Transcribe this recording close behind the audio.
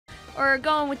or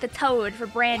going with the toad for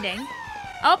branding?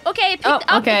 Oh, okay.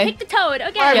 Pick the toad.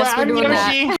 Okay. Yes, we're doing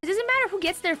that. It doesn't matter who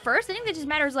gets there first. I think that just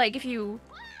matters like if you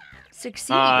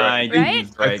succeed, right?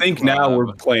 I think now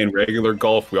we're playing regular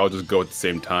golf. We all just go at the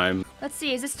same time. Let's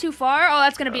see. Is this too far? Oh,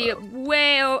 that's gonna be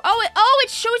way. It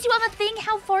shows you on the thing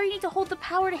how far you need to hold the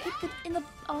power to hit the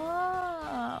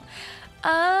Oh.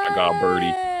 I got a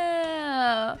birdie.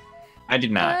 I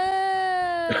did not.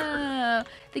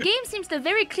 The game seems to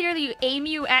very clearly aim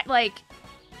you at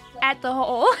the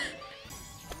hole.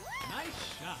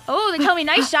 Oh, they tell me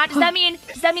nice shot. Does that mean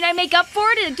I make up for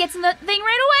it? It gets in the thing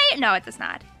right away? No, it does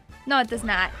not. No, it does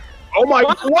not. Oh my!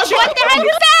 What the heck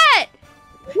is that?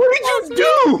 What did you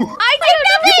do? I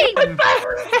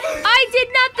did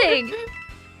nothing.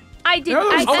 I did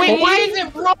nothing. Why is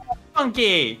it wrong,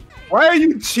 Monkey? Why are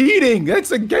you cheating?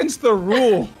 That's against the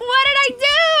rule. What did I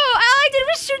do? All I did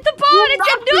was shoot the ball and it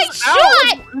said nice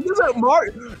shot. It doesn't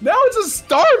mark. Now it's a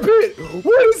star pit.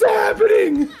 What is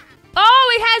happening?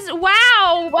 Oh, it has.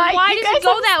 Wow. Why does it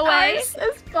go that way?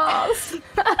 It's false.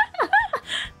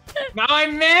 No, I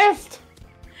missed.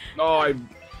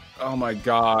 Oh my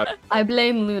god. I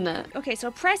blame Luna. Okay,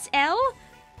 so press L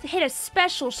to hit a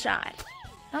special shot.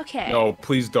 Okay. No,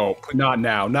 please don't. Not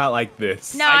now. Not like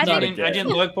this. No, I didn't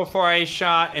look before I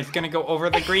shot. It's gonna go over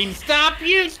the green. Stop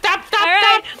you! Stop! All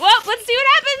right. Well, let's see what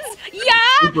happens.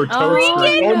 Yeah. Super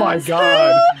toasty. Oh my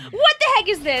god. What the heck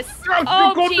is this?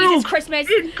 Oh Jesus Christmas!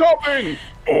 Incoming.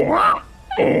 Wow,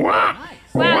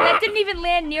 that didn't even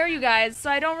land near you guys, so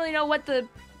I don't really know what the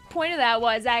point of that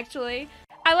was actually.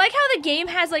 I like how the game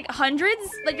has like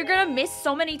hundreds. Like you're gonna miss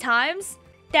so many times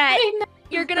that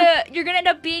you're gonna end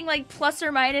up being like plus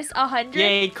or minus 100.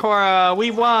 Yay, Kora,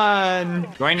 we won!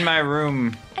 Join my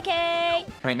room. Okay.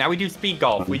 All right, now we do speed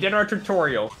golf. We did our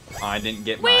tutorial. Oh, I didn't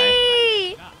get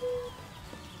Whee!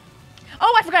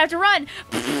 Oh, I forgot I have to run.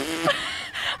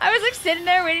 I was like sitting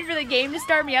there waiting for the game to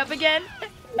start me up again.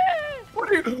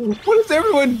 What is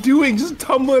everyone doing? Just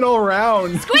tumbling all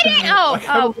around. Squidmin!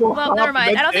 Oh, well, never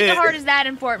mind. I don't think the heart is that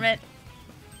important.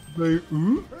 Like,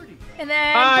 and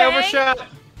then I overshot.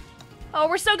 Oh,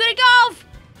 we're so good at golf.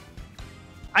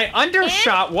 I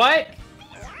undershot. What?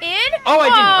 In? Oh, I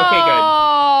didn't.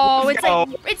 Okay, good.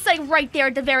 Oh, it's like right there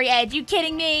at the very edge. You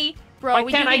kidding me, bro? Why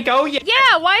can't I go yet?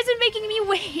 Yeah, why is it making me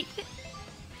wait?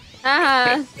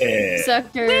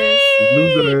 Suckers.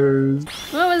 losers.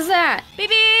 What was that? Beep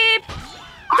beep.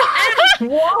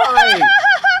 Why?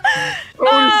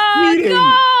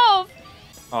 Golf.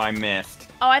 Oh, I missed.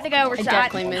 Oh, I think I overshot. I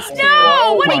definitely missed it.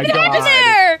 No, what my even happened God.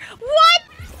 there? What?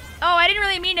 Oh, I didn't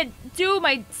really mean to do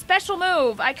my special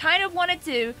move. I kind of wanted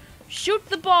to shoot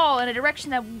the ball in a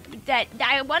direction that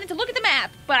I wanted to look at the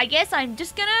map, but I guess I'm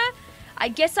just gonna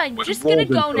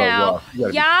go now.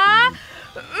 Yeah.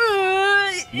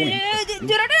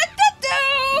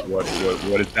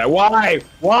 What is that? Why?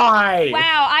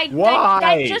 Wow,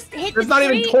 that just hit It's the not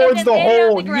tree even towards and the then landed on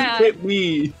hole. the You ground. hit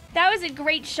me. That was a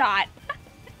great shot.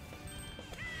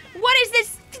 What is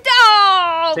this?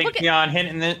 Oh, look Take at me on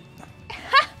hitting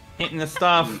the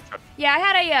stuff. Yeah, I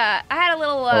had a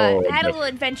little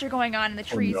adventure going on in the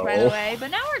trees, by the way.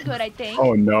 But now we're good, I think.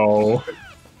 Oh no.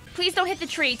 Please don't hit the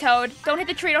tree, Toad. Don't hit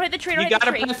the tree. Don't hit the tree. Don't hit the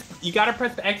tree. You gotta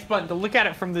press the X button to look at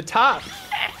it from the top.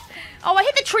 Oh, I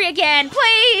hit the tree again.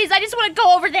 Please, I just want to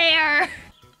go over there. I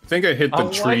think I hit the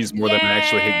trees more than I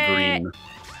actually hit green.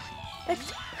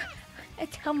 A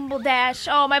tumble dash.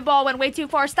 Oh, my ball went way too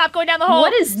far. Stop going down the hole.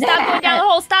 What is that? Stop going down the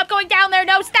hole. Stop going down there.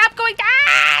 No, stop going down.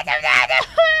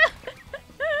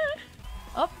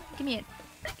 Oh, give me it.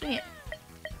 Give me it.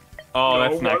 Oh,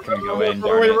 that's not gonna go in,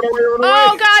 darn it.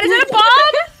 Oh God, is it a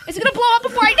bomb? Is it gonna blow up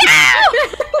before I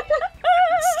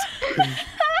No!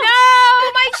 No,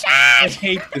 my shot! I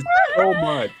hate this so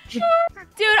much. Dude,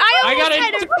 I got almost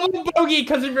had a double bogey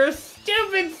because of your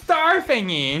stupid star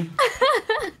thingy.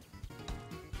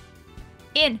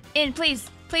 In, please,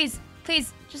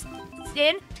 just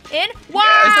in. Wow!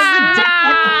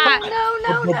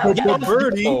 No.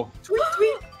 Birdie.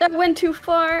 That went too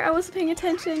far. I wasn't paying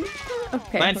attention.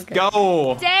 Okay. Let's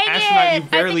go. Dang Astronaut, it! you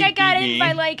barely I think I got beat in me.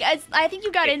 by like I think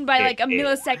you got in by like a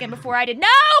millisecond before I did. No,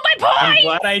 my I'm point!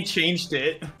 glad I changed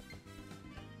it.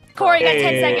 Cora, you got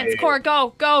 10 seconds. Cora,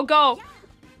 go.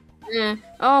 Yeah.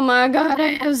 Oh my God,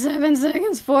 I have 7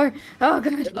 seconds for. Oh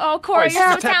God. Oh, Cora,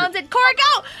 you're so talented. Cora,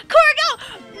 go!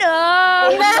 No!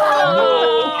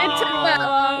 It took that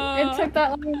long. It took that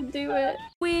long to do it.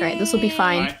 Alright, this will be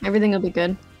fine. Alright. Everything will be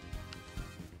good.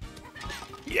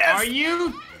 Yes. Are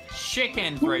you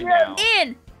chickens right now?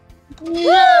 In!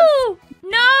 Woo!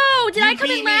 No! Did I come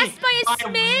in last by a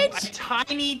smidge? A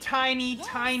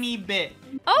tiny bit.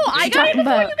 Oh, I got in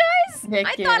before you guys? Nick,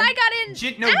 I thought I got in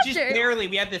Just after. barely.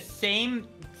 We had the same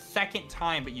second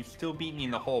time, but you still beat me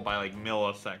in the hole by like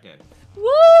milliseconds.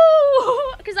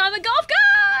 Woo! Because I'm a golf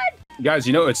god! Guys,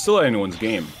 you know, it's still anyone's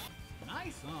game.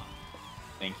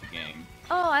 Thank you, game.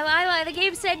 Oh, I lied. The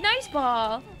game said nice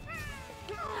ball.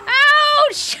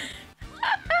 Ouch!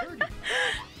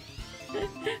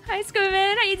 Hi,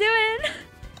 Squidmin. How you doing?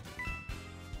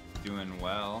 Doing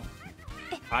well.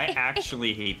 I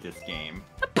actually hate this game.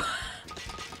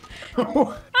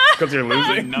 Because you're The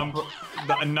losing. number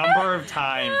of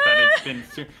times that it's been.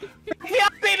 Yeah,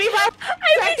 baby, I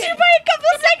beat you by a couple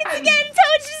seconds again.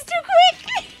 Toad's just too quick.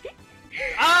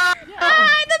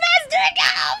 The master of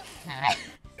golf.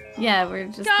 Yeah, we're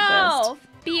just the Golf.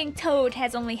 Being Toad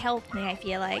has only helped me, I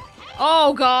feel like.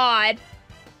 Oh, God.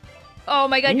 Oh,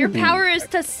 my God. Your power is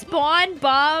to spawn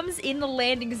bombs in the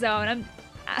landing zone.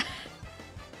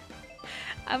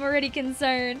 I'm already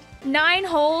concerned. 9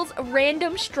 holes,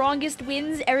 random strongest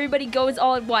wins, everybody goes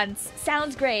all at once.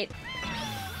 Sounds great.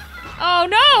 Oh,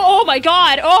 no. Oh, my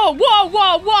God. Oh, whoa,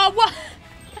 whoa, whoa, whoa.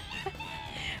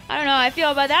 I don't know how I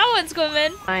feel about that one,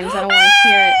 Squidmin. best. I don't want to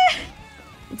hear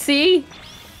it. See?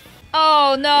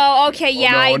 Oh no! Okay,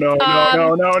 yeah. No.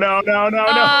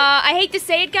 I hate to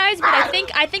say it, guys, but I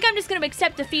think I'm just gonna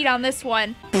accept defeat on this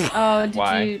one. Oh, did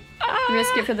Why? you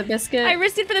risk it for the biscuit? I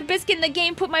risked it for the biscuit, and the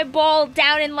game put my ball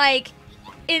down in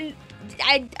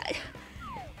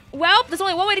well, there's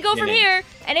only one way to go from here,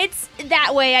 and it's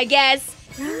that way, I guess.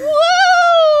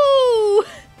 Woo!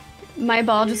 My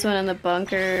ball just went in the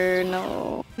bunker.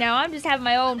 No. Now I'm just having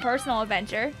my own personal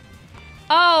adventure.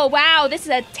 Oh, wow, this is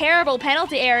a terrible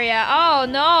penalty area. Oh,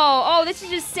 no. Oh, this is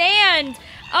just sand.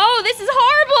 Oh, this is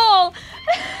horrible.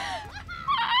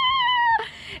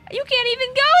 You can't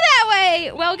even go that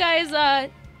way. Well, guys,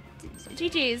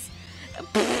 GG's.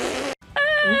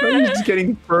 Everybody's just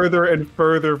getting further and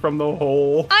further from the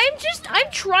hole. I'm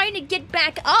trying to get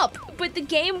back up, but the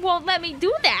game won't let me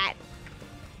do that.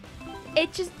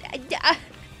 It just...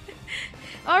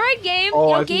 All right, game.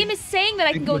 Game is saying that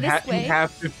I can go this way. You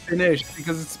have to finish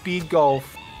because it's speed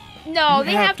golf. No, You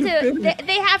they have to. finish.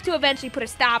 They have to eventually put a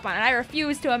stop on it. I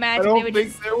refuse to I imagine don't they would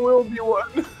think just. there will be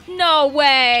one. No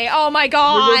way! Oh my There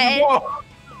goes the god! ball.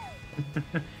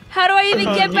 How do I even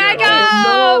get back Oh,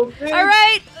 up? no, bitch. All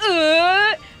right.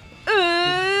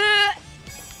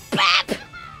 Bap.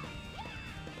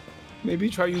 Maybe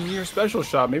try using your special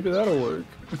shot. Maybe that'll work.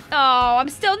 Oh, I'm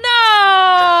still no.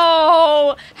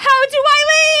 How do I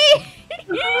leave?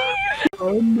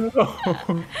 Oh no.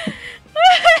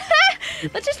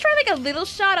 Let's just try like a little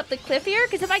shot up the cliff here,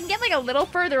 because if I can get like a little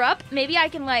further up, maybe I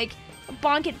can like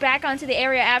bonk it back onto the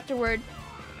area afterward.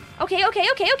 Okay.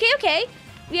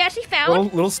 We actually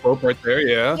found. Little slope right there,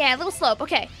 yeah. Yeah, a little slope.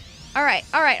 Okay. All right.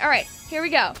 Here we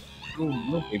go. Ooh,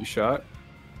 little baby shot.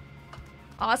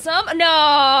 Awesome. No.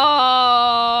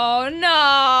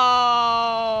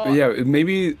 But yeah,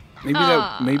 maybe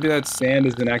that sand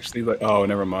isn't actually like. Oh,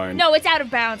 never mind. No, it's out of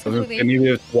bounds And completely. maybe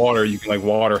it's water. You can like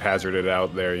water hazard it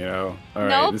out there, you know. All right,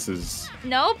 Nope. this is.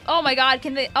 Nope. Oh my God.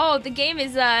 Can they? Oh, the game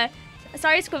is. Sorry,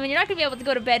 Squidmin. You're not gonna be able to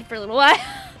go to bed for a little while.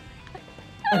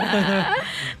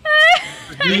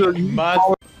 Must.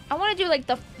 I want to do like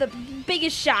the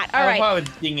biggest shot. All How right. about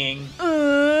dinging?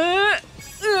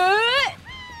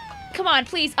 Come on,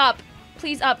 please up.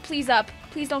 Please up.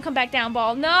 Please don't come back down,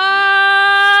 ball. No.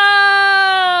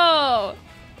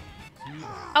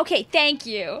 Okay, thank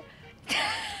you.